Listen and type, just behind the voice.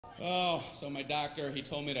Oh, so my doctor, he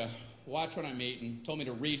told me to watch what I'm eating, told me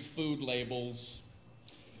to read food labels.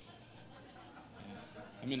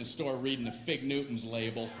 I'm in the store reading the Fig Newtons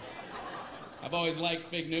label. I've always liked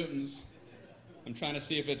Fig Newtons. I'm trying to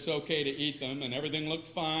see if it's okay to eat them, and everything looked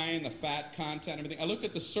fine, the fat content, everything. I looked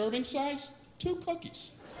at the serving size, 2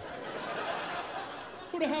 cookies.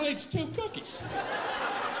 Who the hell eats 2 cookies?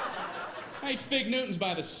 I ate Fig Newtons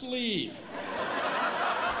by the sleeve.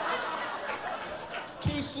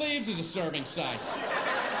 2 sleeves is a serving size.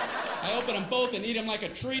 I open them both and eat them like a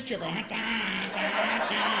tree chipper.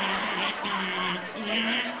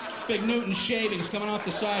 Fig Newton shavings coming off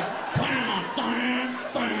the side.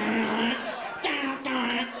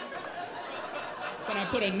 Then I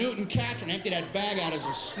put a Newton catcher and empty that bag out as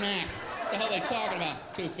a snack. What the hell are they talking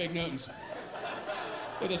about? 2 Fig Newtons.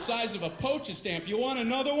 They're the size of a postage stamp. You want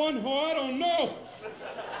another one? Oh, I don't know.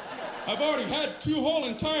 I've already had 2 whole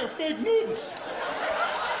entire Fig Newtons.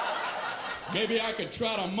 Maybe I could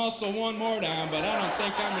try to muscle one more down, but I don't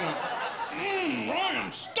think I'm gonna. Right,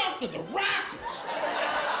 I'm stuffed with the rafters.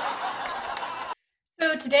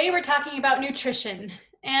 So today we're talking about nutrition.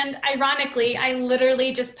 And ironically, I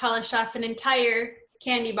literally just polished off an entire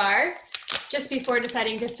candy bar just before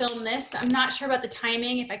deciding to film this. I'm not sure about the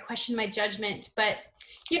timing, if I question my judgment, but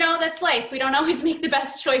you know, that's life. We don't always make the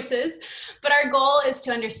best choices, but our goal is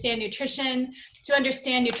to understand nutrition, to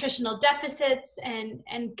understand nutritional deficits, and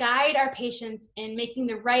guide our patients in making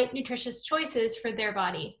the right nutritious choices for their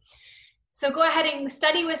body. So go ahead and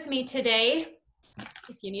study with me today.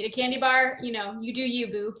 If you need a candy bar, you know, you do you,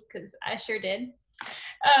 boo, because I sure did.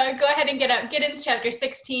 Go ahead and get out Giddens chapter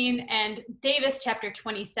 16 and Davis chapter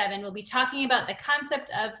 27. We'll be talking about the concept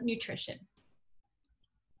of nutrition.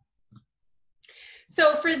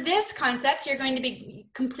 So for this concept, you're going to be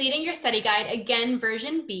completing your study guide, again,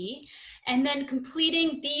 version B, and then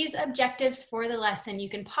completing these objectives for the lesson. You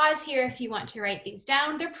can pause here if you want to write these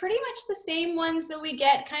down. They're pretty much the same ones that we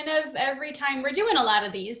get kind of every time we're doing a lot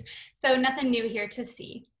of these, so nothing new here to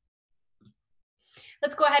see.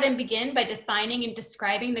 Let's go ahead and begin by defining and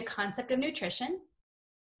describing the concept of nutrition.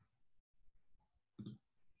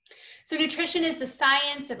 So nutrition is the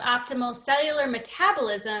science of optimal cellular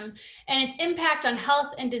metabolism and its impact on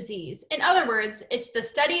health and disease. In other words, it's the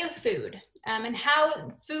study of food and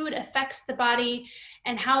how food affects the body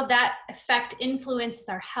and how that effect influences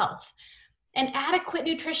our health. And adequate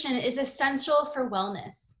nutrition is essential for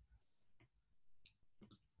wellness.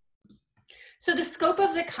 So the scope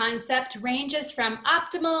of the concept ranges from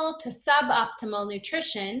optimal to suboptimal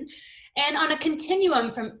nutrition, and on a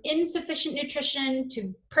continuum from insufficient nutrition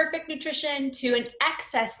to perfect nutrition to an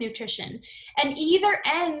excess nutrition. And either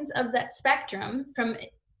ends of that spectrum, from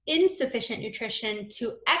insufficient nutrition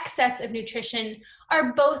to excess of nutrition,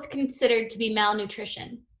 are both considered to be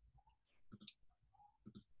malnutrition.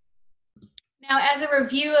 Now, as a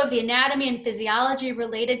review of the anatomy and physiology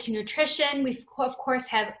related to nutrition, we of course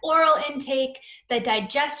have oral intake, the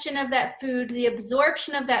digestion of that food, the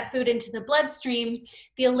absorption of that food into the bloodstream,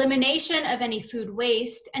 the elimination of any food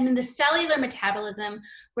waste, and then the cellular metabolism,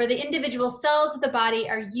 where the individual cells of the body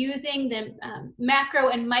are using the macro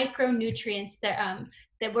and micronutrients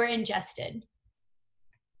that were ingested.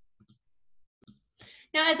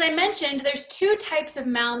 Now, as I mentioned, there's 2 types of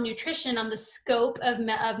malnutrition on the scope of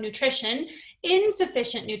nutrition.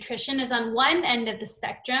 Insufficient nutrition is on one end of the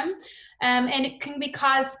spectrum, and it can be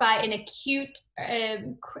caused by an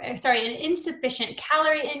insufficient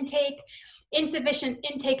calorie intake, insufficient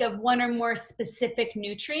intake of one or more specific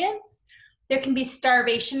nutrients. There can be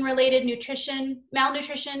starvation-related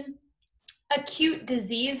malnutrition, acute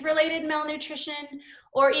disease-related malnutrition,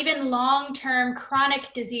 or even long-term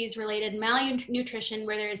chronic disease-related malnutrition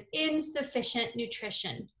where there is insufficient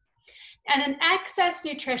nutrition. And an excess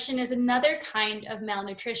nutrition is another kind of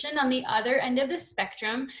malnutrition on the other end of the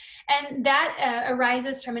spectrum, and that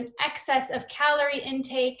arises from an excess of calorie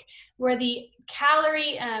intake where the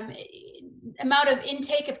calorie amount of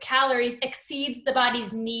intake of calories exceeds the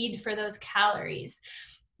body's need for those calories.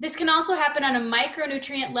 This can also happen on a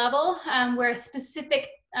micronutrient level where a specific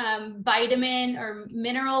vitamin or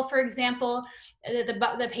mineral, for example,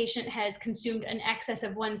 the patient has consumed an excess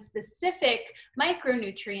of one specific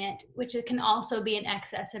micronutrient, which it can also be an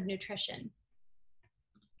excess of nutrition.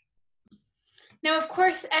 Now, of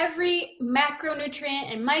course, every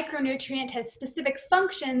macronutrient and micronutrient has specific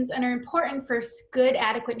functions and are important for good,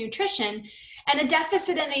 adequate nutrition. And a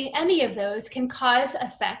deficit in any of those can cause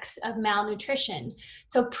effects of malnutrition.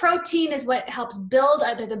 So protein is what helps build,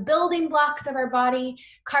 either the building blocks of our body.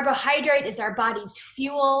 Carbohydrate is our body's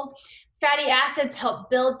fuel. Fatty acids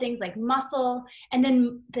help build things like muscle, and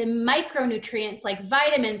then the micronutrients like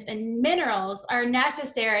vitamins and minerals are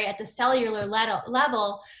necessary at the cellular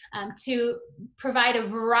level to provide a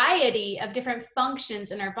variety of different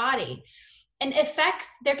functions in our body. And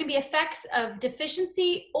there can be effects of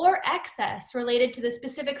deficiency or excess related to the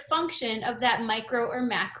specific function of that micro or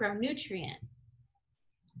macronutrient.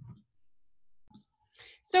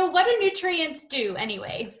 So what do nutrients do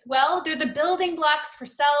anyway? Well, they're the building blocks for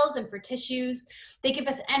cells and for tissues. They give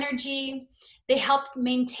us energy. They help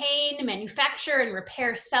maintain, manufacture, and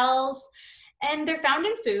repair cells. And they're found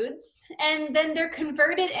in foods. And then they're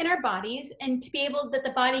converted in our bodies and to be able that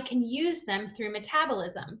the body can use them through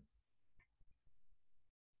metabolism.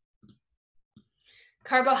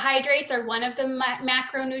 Carbohydrates are one of the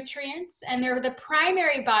macronutrients, and they're the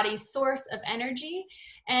primary body source of energy,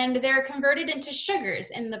 and they're converted into sugars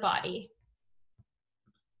in the body.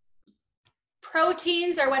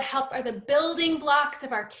 Proteins are the building blocks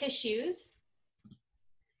of our tissues.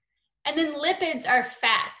 And then lipids are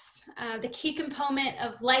fats, the key component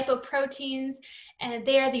of lipoproteins, and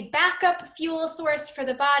they are the backup fuel source for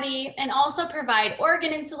the body and also provide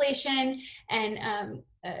organ insulation and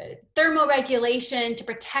thermoregulation to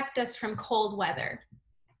protect us from cold weather.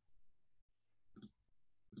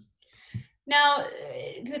 Now,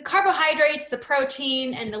 the carbohydrates, the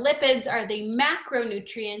protein, and the lipids are the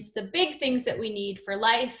macronutrients, the big things that we need for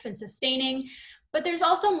life and sustaining. But there's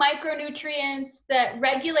also micronutrients that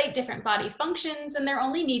regulate different body functions, and they're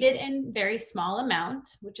only needed in very small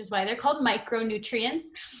amount, which is why they're called micronutrients.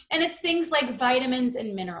 And it's things like vitamins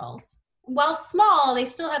and minerals. While small, they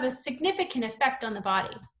still have a significant effect on the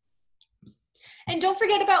body. And don't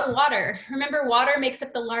forget about water. Remember, water makes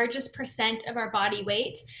up the largest percent of our body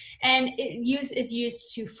weight, and it is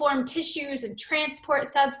used to form tissues and transport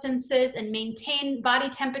substances and maintain body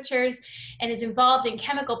temperatures, and is involved in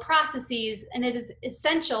chemical processes, and it is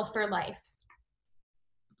essential for life.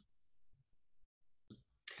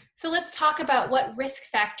 So let's talk about what risk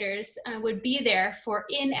factors would be there for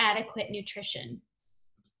inadequate nutrition.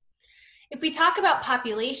 If we talk about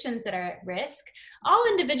populations that are at risk, all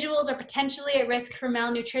individuals are potentially at risk for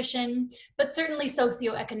malnutrition, but certainly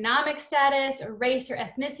socioeconomic status or race or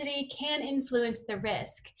ethnicity can influence the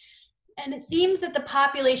risk. And it seems that the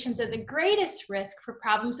populations at the greatest risk for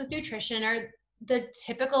problems with nutrition are the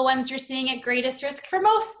typical ones you're seeing at greatest risk for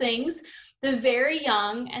most things, the very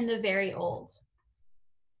young and the very old.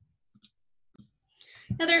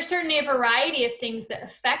 Now, there are certainly a variety of things that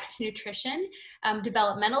affect nutrition,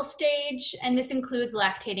 developmental stage, and this includes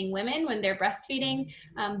lactating women when they're breastfeeding.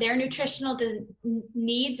 Their nutritional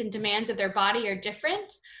needs and demands of their body are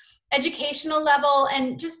different. Educational level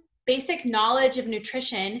and just basic knowledge of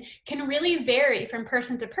nutrition can really vary from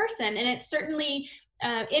person to person, and it certainly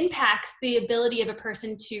impacts the ability of a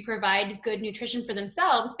person to provide good nutrition for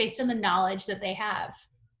themselves based on the knowledge that they have.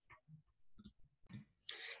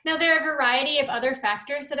 Now, there are a variety of other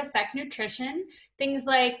factors that affect nutrition, things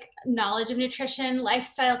like knowledge of nutrition,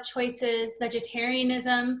 lifestyle choices,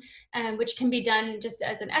 vegetarianism, which can be done just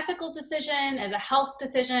as an ethical decision, as a health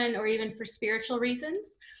decision, or even for spiritual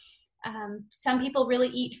reasons. Some people really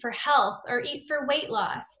eat for health or eat for weight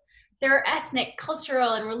loss. There are ethnic,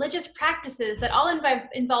 cultural, and religious practices that all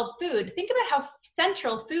involve food. Think about how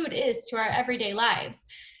central food is to our everyday lives.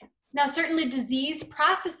 Now, certainly disease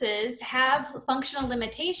processes have functional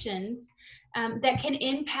limitations that can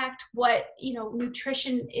impact what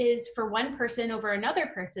nutrition is for one person over another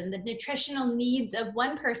person. The nutritional needs of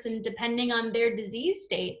one person, depending on their disease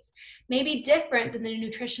states, may be different than the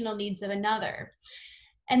nutritional needs of another.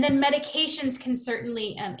 And then medications can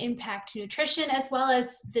certainly impact nutrition, as well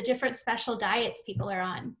as the different special diets people are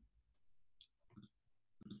on.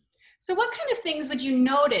 So what kind of things would you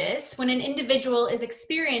notice when an individual is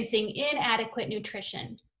experiencing inadequate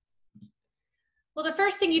nutrition? Well, the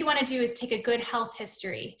first thing you'd want to do is take a good health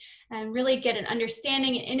history and really get an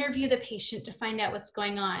understanding and interview the patient to find out what's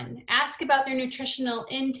going on. Ask about their nutritional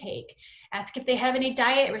intake. Ask if they have any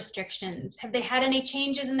diet restrictions. Have they had any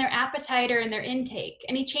changes in their appetite or in their intake?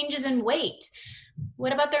 Any changes in weight?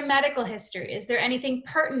 What about their medical history? Is there anything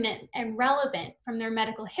pertinent and relevant from their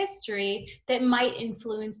medical history that might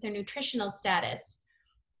influence their nutritional status?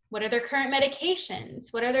 What are their current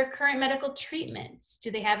medications? What are their current medical treatments?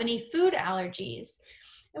 Do they have any food allergies?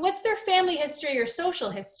 And what's their family history or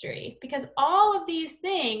social history? Because all of these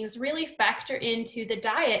things really factor into the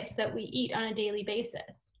diets that we eat on a daily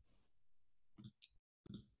basis.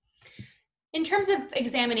 In terms of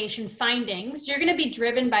examination findings, you're going to be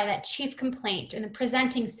driven by that chief complaint and the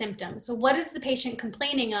presenting symptoms. So what is the patient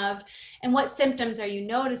complaining of, and what symptoms are you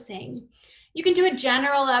noticing? You can do a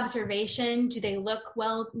general observation. Do they look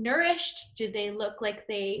well nourished? Do they look like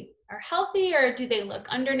they are healthy, or do they look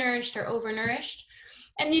undernourished or overnourished?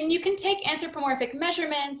 And then you can take anthropomorphic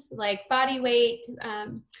measurements like body weight.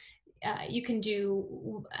 You can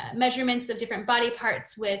do measurements of different body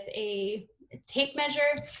parts with a tape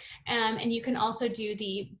measure, and you can also do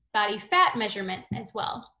the body fat measurement as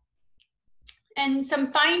well. And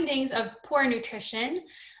some findings of poor nutrition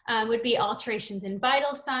would be alterations in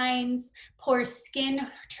vital signs, poor skin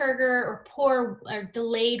turgor, or poor or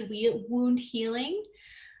delayed wound healing.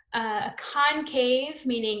 A concave,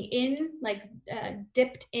 meaning in, like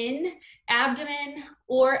dipped in abdomen,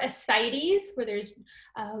 or ascites, where there's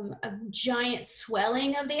a giant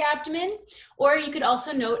swelling of the abdomen. Or you could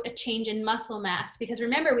also note a change in muscle mass, because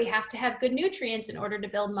remember, we have to have good nutrients in order to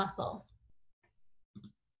build muscle.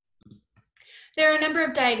 There are a number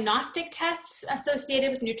of diagnostic tests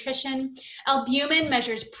associated with nutrition. Albumin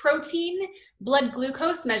measures protein. Blood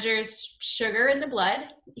glucose measures sugar in the blood.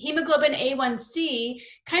 Hemoglobin A1C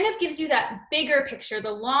kind of gives you that bigger picture, the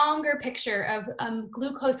longer picture of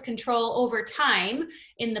glucose control over time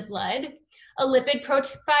in the blood. A lipid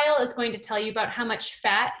profile is going to tell you about how much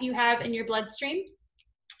fat you have in your bloodstream.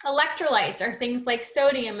 Electrolytes are things like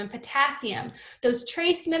sodium and potassium, those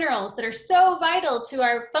trace minerals that are so vital to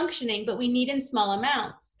our functioning, but we need in small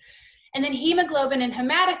amounts. And then hemoglobin and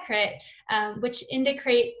hematocrit, which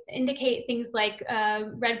indicate things like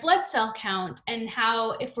red blood cell count and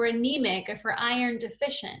how, if we're anemic, if we're iron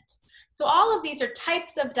deficient. So all of these are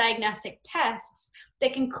types of diagnostic tests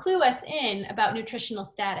that can clue us in about nutritional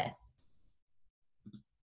status.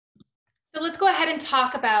 So let's go ahead and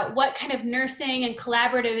talk about what kind of nursing and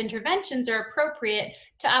collaborative interventions are appropriate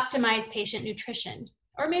to optimize patient nutrition,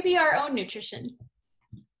 or maybe our own nutrition.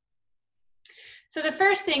 So the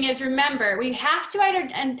first thing is, remember, we have to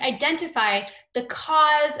identify the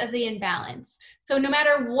cause of the imbalance. So no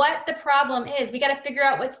matter what the problem is, we got to figure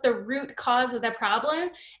out what's the root cause of the problem,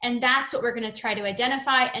 and that's what we're going to try to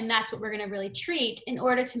identify, and that's what we're going to really treat in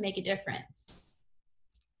order to make a difference.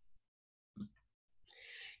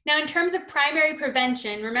 Now, in terms of primary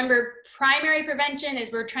prevention, remember, primary prevention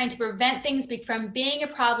is we're trying to prevent things from being a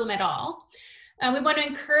problem at all. We want to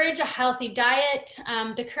encourage a healthy diet.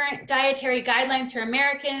 The current dietary guidelines for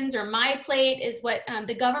Americans, or My Plate, is what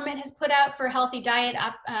the government has put out for healthy diet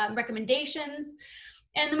recommendations.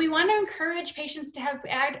 And then we want to encourage patients to have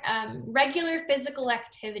regular physical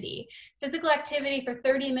activity for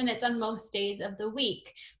 30 minutes on most days of the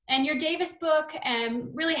week. And your Davis book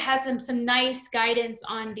really has some nice guidance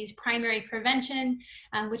on these primary prevention,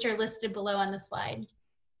 which are listed below on the slide.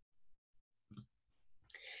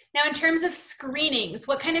 Now, in terms of screenings,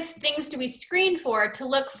 what kind of things do we screen for to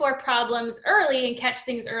look for problems early and catch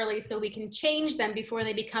things early so we can change them before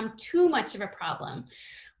they become too much of a problem?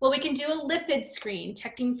 Well, we can do a lipid screen,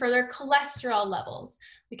 checking for their cholesterol levels.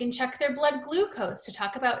 We can check their blood glucose to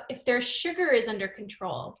talk about if their sugar is under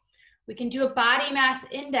control. We can do a body mass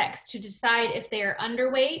index to decide if they are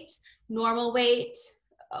underweight, normal weight,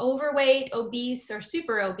 overweight, obese, or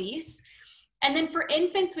super obese. And then for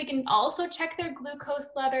infants, we can also check their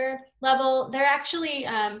glucose level. They're actually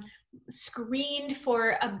screened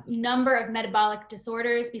for a number of metabolic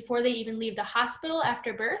disorders before they even leave the hospital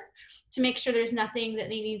after birth, to make sure there's nothing that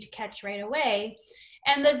they need to catch right away.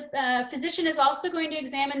 And the physician is also going to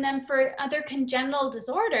examine them for other congenital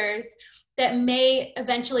disorders that may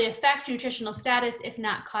eventually affect nutritional status if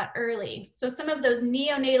not caught early. So some of those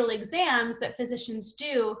neonatal exams that physicians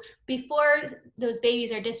do before those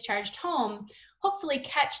babies are discharged home hopefully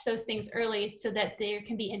catch those things early so that there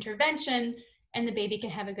can be intervention and the baby can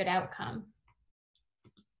have a good outcome.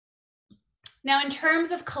 Now, in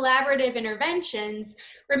terms of collaborative interventions,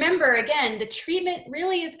 remember, again, the treatment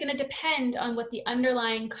really is going to depend on what the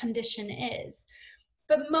underlying condition is.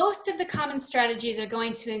 But most of the common strategies are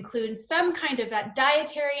going to include some kind of that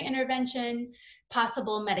dietary intervention,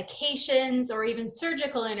 possible medications, or even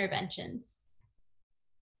surgical interventions.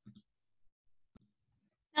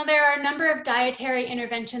 Now, there are a number of dietary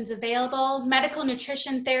interventions available. Medical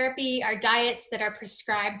nutrition therapy are diets that are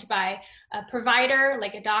prescribed by a provider,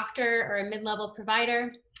 like a doctor or a mid-level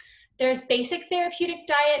provider. There's basic therapeutic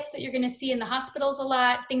diets that you're going to see in the hospitals a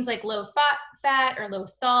lot, things like low fat or low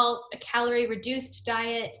salt, a calorie-reduced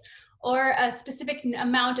diet, or a specific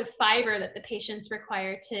amount of fiber that the patients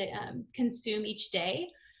require to consume each day.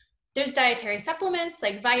 There's dietary supplements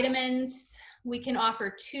like vitamins. We can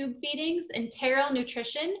offer tube feedings. Enteral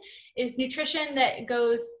nutrition is nutrition that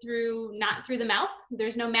goes through, not through the mouth.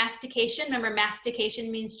 There's no mastication. Remember,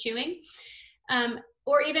 mastication means chewing.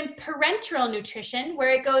 Or even parenteral nutrition,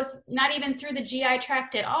 where it goes not even through the GI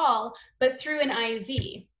tract at all, but through an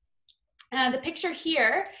IV. The picture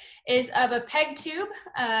here is of a PEG tube,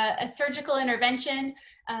 a surgical intervention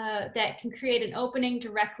that can create an opening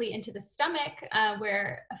directly into the stomach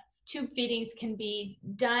where tube feedings can be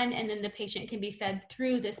done, and then the patient can be fed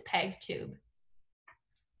through this PEG tube.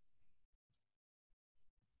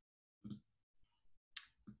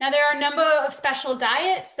 Now, there are a number of special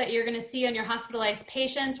diets that you're going to see on your hospitalized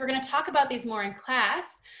patients. We're going to talk about these more in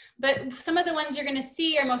class, but some of the ones you're going to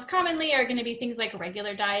see are most commonly are going to be things like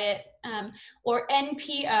regular diet or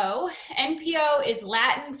NPO. NPO is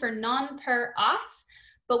Latin for non per os,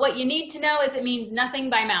 but what you need to know is it means nothing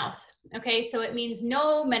by mouth. Okay, so it means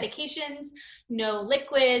no medications, no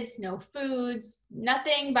liquids, no foods,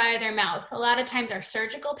 nothing by their mouth. A lot of times our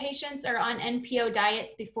surgical patients are on NPO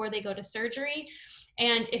diets before they go to surgery.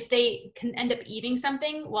 And if they can end up eating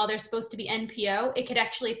something while they're supposed to be NPO, it could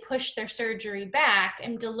actually push their surgery back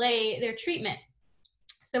and delay their treatment.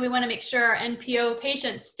 So we want to make sure our NPO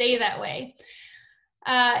patients stay that way.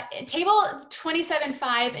 Table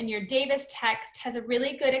 27.5 in your Davis text has a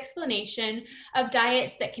really good explanation of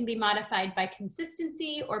diets that can be modified by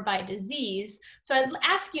consistency or by disease. So I'd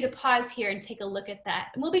ask you to pause here and take a look at that.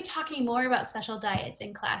 And we'll be talking more about special diets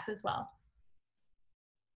in class as well.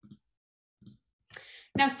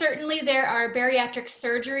 Now, certainly there are bariatric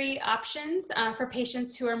surgery options for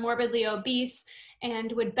patients who are morbidly obese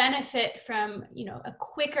and would benefit from, a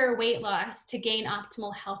quicker weight loss to gain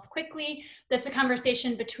optimal health quickly. That's a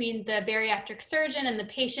conversation between the bariatric surgeon and the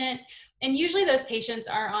patient. And usually those patients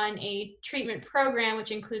are on a treatment program,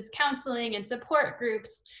 which includes counseling and support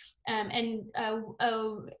groups and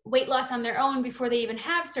weight loss on their own before they even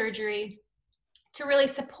have surgery to really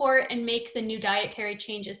support and make the new dietary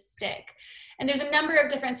changes stick. And there's a number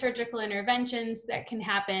of different surgical interventions that can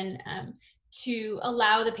happen to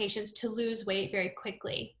allow the patients to lose weight very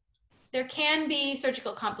quickly. There can be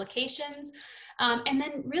surgical complications, and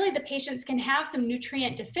then really the patients can have some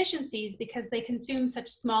nutrient deficiencies because they consume such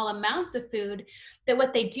small amounts of food that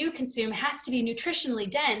what they do consume has to be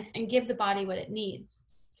nutritionally dense and give the body what it needs.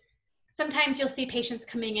 Sometimes you'll see patients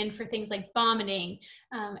coming in for things like vomiting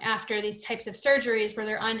after these types of surgeries where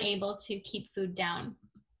they're unable to keep food down.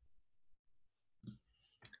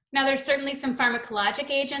 Now, there's certainly some pharmacologic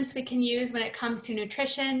agents we can use when it comes to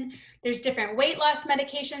nutrition. There's different weight loss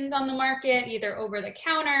medications on the market, either over the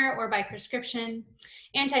counter or by prescription.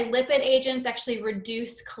 Anti-lipid agents actually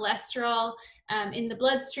reduce cholesterol in the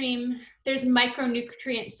bloodstream. There's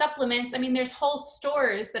micronutrient supplements. I mean, there's whole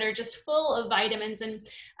stores that are just full of vitamins and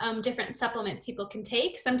different supplements people can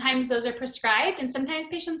take. Sometimes those are prescribed and sometimes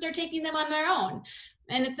patients are taking them on their own.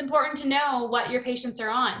 And it's important to know what your patients are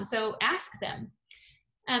on, so ask them.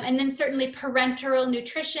 And then certainly parenteral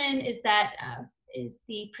nutrition is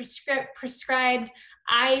the prescribed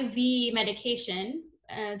IV medication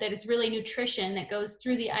that is really nutrition that goes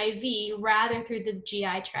through the IV rather through the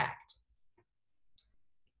GI tract.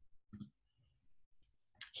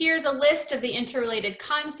 Here's a list of the interrelated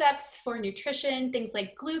concepts for nutrition, things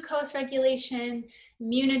like glucose regulation,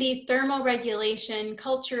 immunity, thermoregulation,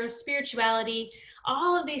 culture, spirituality.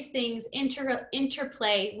 All of these things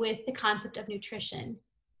interplay with the concept of nutrition.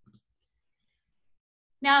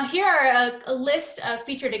 Now, here are a list of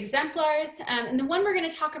featured exemplars, and the one we're going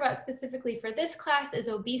to talk about specifically for this class is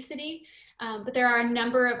obesity, but there are a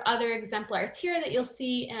number of other exemplars here that you'll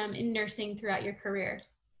see in nursing throughout your career.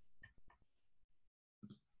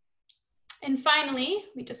 And finally,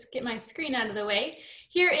 let me just get my screen out of the way.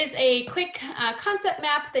 Here is a quick concept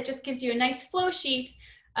map that just gives you a nice flow sheet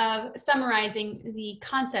of summarizing the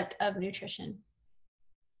concept of nutrition.